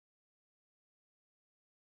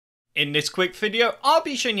In this quick video, I'll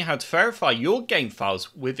be showing you how to verify your game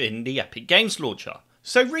files within the Epic Games Launcher.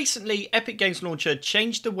 So recently, Epic Games Launcher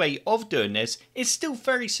changed the way of doing this. It's still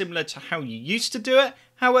very similar to how you used to do it,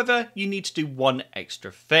 however, you need to do one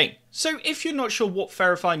extra thing. So if you're not sure what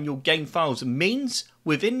verifying your game files means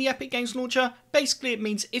within the Epic Games Launcher, basically it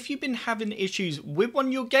means if you've been having issues with one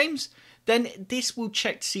of your games, then this will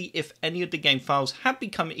check to see if any of the game files have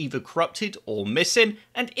become either corrupted or missing,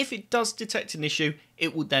 and if it does detect an issue,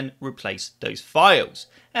 it will then replace those files,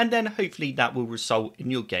 and then hopefully that will result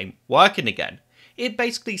in your game working again. It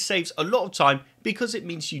basically saves a lot of time because it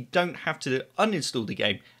means you don't have to uninstall the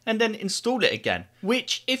game and then install it again,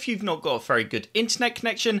 which if you've not got a very good internet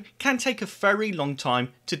connection can take a very long time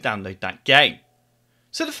to download that game.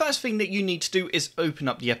 So the first thing that you need to do is open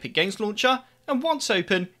up the Epic Games Launcher, and once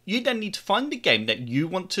open you then need to find the game that you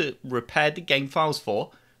want to repair the game files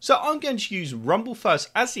for. So I'm going to use Rumble first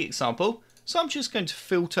as the example, so I'm just going to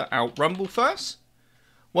filter out Rumble first.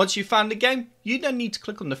 Once you've found the game, you then need to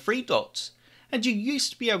click on the three dots. And you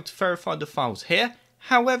used to be able to verify the files here,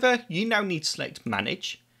 however you now need to select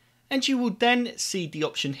manage, and you will then see the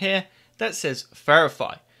option here that says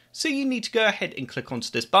verify. So you need to go ahead and click onto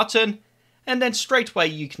this button, and then straight away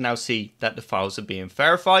you can now see that the files are being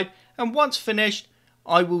verified, and once finished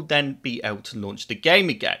I will then be able to launch the game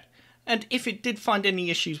again, and if it did find any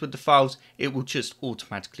issues with the files it will just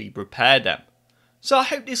automatically repair them. So I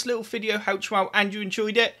hope this little video helped you out and you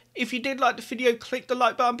enjoyed it. If you did like the video, click the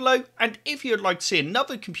like button below, and if you'd like to see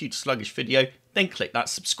another computer sluggish video, then click that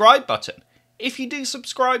subscribe button. If you do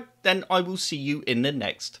subscribe, then I will see you in the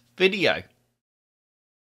next video.